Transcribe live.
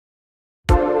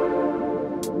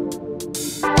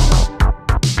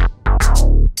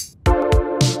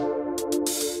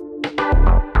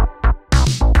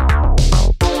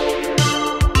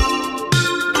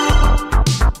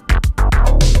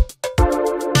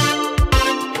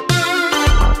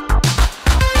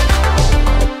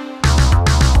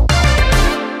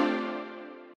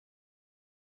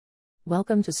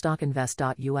Welcome to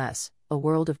StockInvest.us, a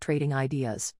world of trading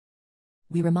ideas.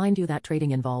 We remind you that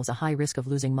trading involves a high risk of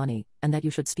losing money, and that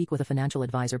you should speak with a financial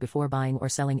advisor before buying or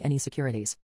selling any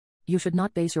securities. You should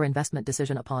not base your investment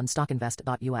decision upon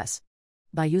StockInvest.us.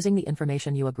 By using the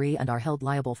information you agree and are held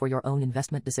liable for your own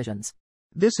investment decisions.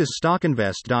 This is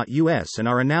StockInvest.us and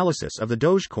our analysis of the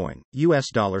Dogecoin, US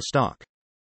dollar stock.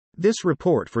 This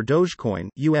report for Dogecoin,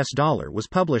 US dollar was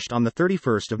published on the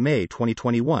 31st of May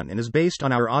 2021 and is based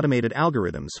on our automated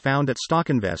algorithms found at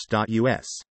StockInvest.us.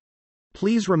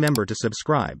 Please remember to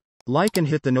subscribe, like and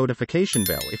hit the notification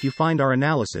bell if you find our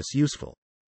analysis useful.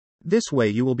 This way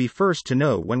you will be first to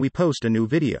know when we post a new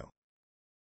video.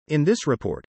 In this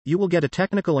report, you will get a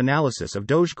technical analysis of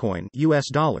Dogecoin, US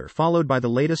dollar followed by the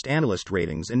latest analyst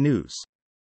ratings and news.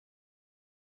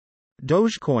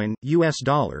 Dogecoin, US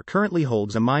dollar currently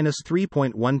holds a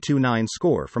 -3.129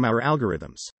 score from our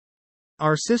algorithms.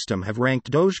 Our system have ranked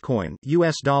Dogecoin,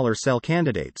 US dollar sell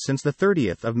candidates since the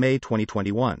 30th of May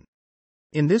 2021.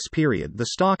 In this period the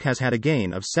stock has had a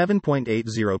gain of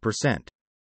 7.80%.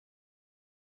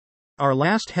 Our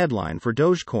last headline for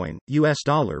Dogecoin, US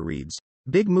dollar reads,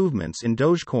 Big movements in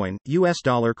Dogecoin, US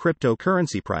dollar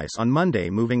cryptocurrency price on Monday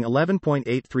moving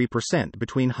 11.83%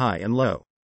 between high and low.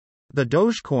 The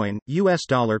Dogecoin, US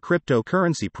dollar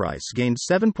cryptocurrency price gained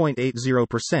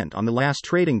 7.80% on the last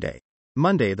trading day,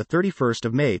 Monday the 31st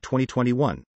of May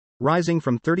 2021, rising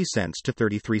from 30 cents to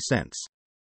 33 cents.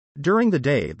 During the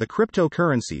day the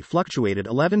cryptocurrency fluctuated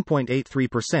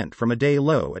 11.83% from a day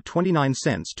low at 29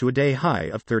 cents to a day high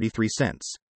of 33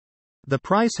 cents. The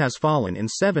price has fallen in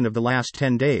 7 of the last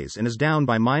 10 days and is down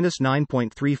by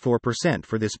 -9.34%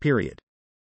 for this period.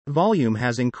 Volume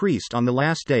has increased on the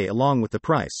last day along with the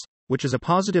price, which is a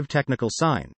positive technical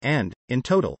sign, and, in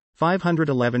total,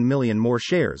 511 million more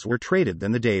shares were traded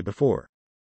than the day before.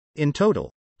 In total,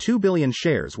 2 billion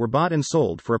shares were bought and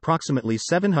sold for approximately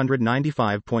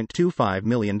 $795.25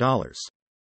 million.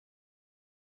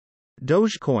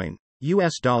 Dogecoin,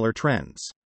 US dollar trends.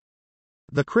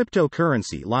 The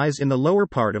cryptocurrency lies in the lower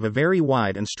part of a very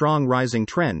wide and strong rising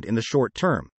trend in the short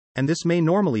term, and this may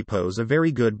normally pose a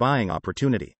very good buying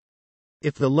opportunity.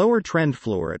 If the lower trend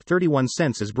floor at 31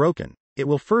 cents is broken, it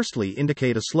will firstly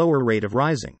indicate a slower rate of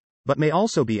rising, but may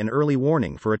also be an early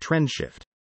warning for a trend shift.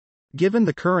 Given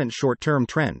the current short-term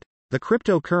trend, the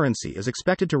cryptocurrency is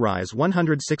expected to rise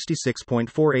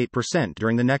 166.48%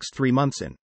 during the next 3 months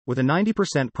and, with a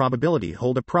 90% probability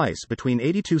hold a price between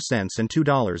 82 cents and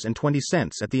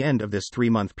 $2.20 at the end of this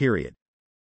 3-month period.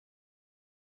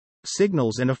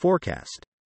 Signals and a forecast.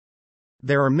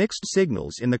 There are mixed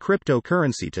signals in the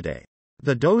cryptocurrency today.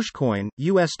 The Dogecoin,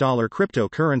 US dollar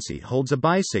cryptocurrency holds a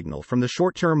buy signal from the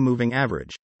short-term moving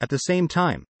average. At the same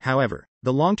time, however,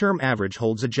 the long-term average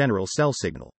holds a general sell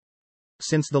signal.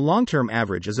 Since the long-term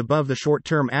average is above the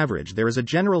short-term average, there is a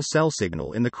general sell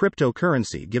signal in the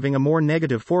cryptocurrency giving a more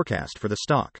negative forecast for the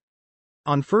stock.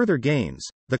 On further gains,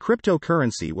 the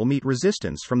cryptocurrency will meet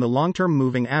resistance from the long-term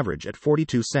moving average at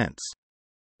 42 cents.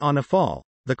 On a fall,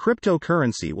 the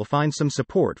cryptocurrency will find some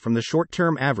support from the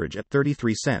short-term average at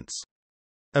 33 cents.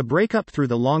 A breakup through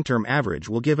the long-term average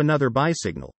will give another buy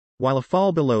signal, while a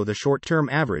fall below the short-term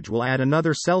average will add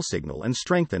another sell signal and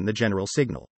strengthen the general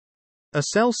signal. A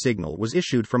sell signal was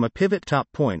issued from a pivot top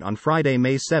point on Friday,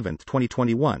 May 7,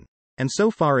 2021, and so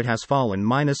far it has fallen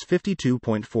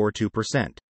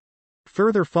 -52.42%.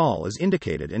 Further fall is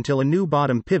indicated until a new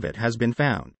bottom pivot has been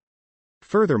found.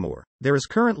 Furthermore, there is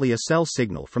currently a sell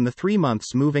signal from the 3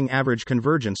 months moving average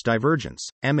convergence divergence,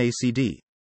 MACD.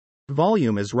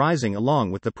 Volume is rising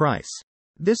along with the price.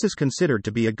 This is considered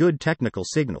to be a good technical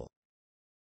signal.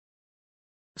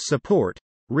 Support,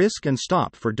 risk and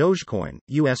stop for Dogecoin,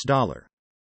 US dollar.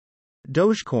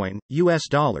 Dogecoin, US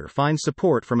dollar finds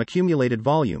support from accumulated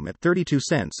volume at 32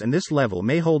 cents, and this level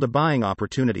may hold a buying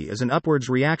opportunity as an upwards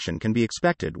reaction can be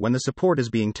expected when the support is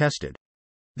being tested.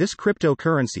 This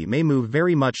cryptocurrency may move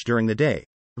very much during the day,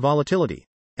 volatility,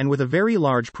 and with a very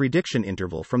large prediction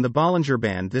interval from the Bollinger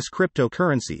Band. This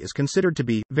cryptocurrency is considered to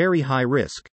be very high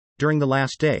risk. During the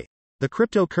last day, the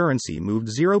cryptocurrency moved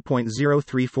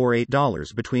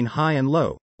 $0.0348 between high and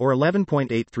low, or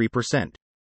 11.83%.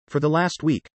 For the last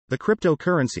week, the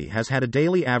cryptocurrency has had a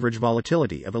daily average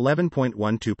volatility of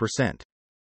 11.12%.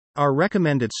 Our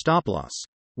recommended stop loss.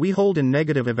 We hold in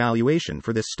negative evaluation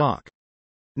for this stock.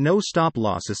 No stop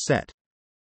loss is set.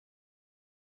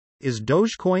 Is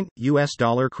Dogecoin, US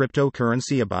dollar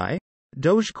cryptocurrency a buy?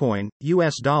 Dogecoin,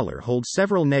 US dollar holds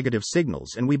several negative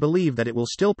signals and we believe that it will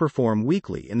still perform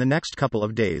weakly in the next couple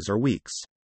of days or weeks.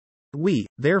 We,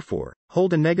 therefore,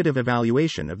 hold a negative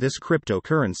evaluation of this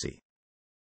cryptocurrency.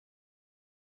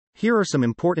 Here are some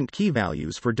important key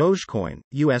values for Dogecoin,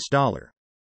 US dollar.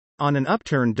 On an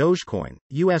upturn, Dogecoin,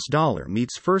 US dollar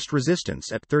meets first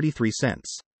resistance at 33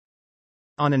 cents.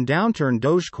 On an downturn,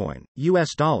 Dogecoin,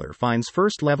 US dollar finds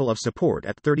first level of support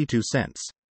at 32 cents.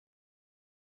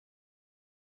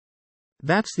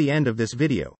 That's the end of this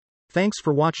video. Thanks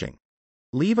for watching.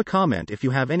 Leave a comment if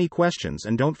you have any questions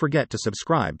and don't forget to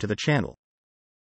subscribe to the channel.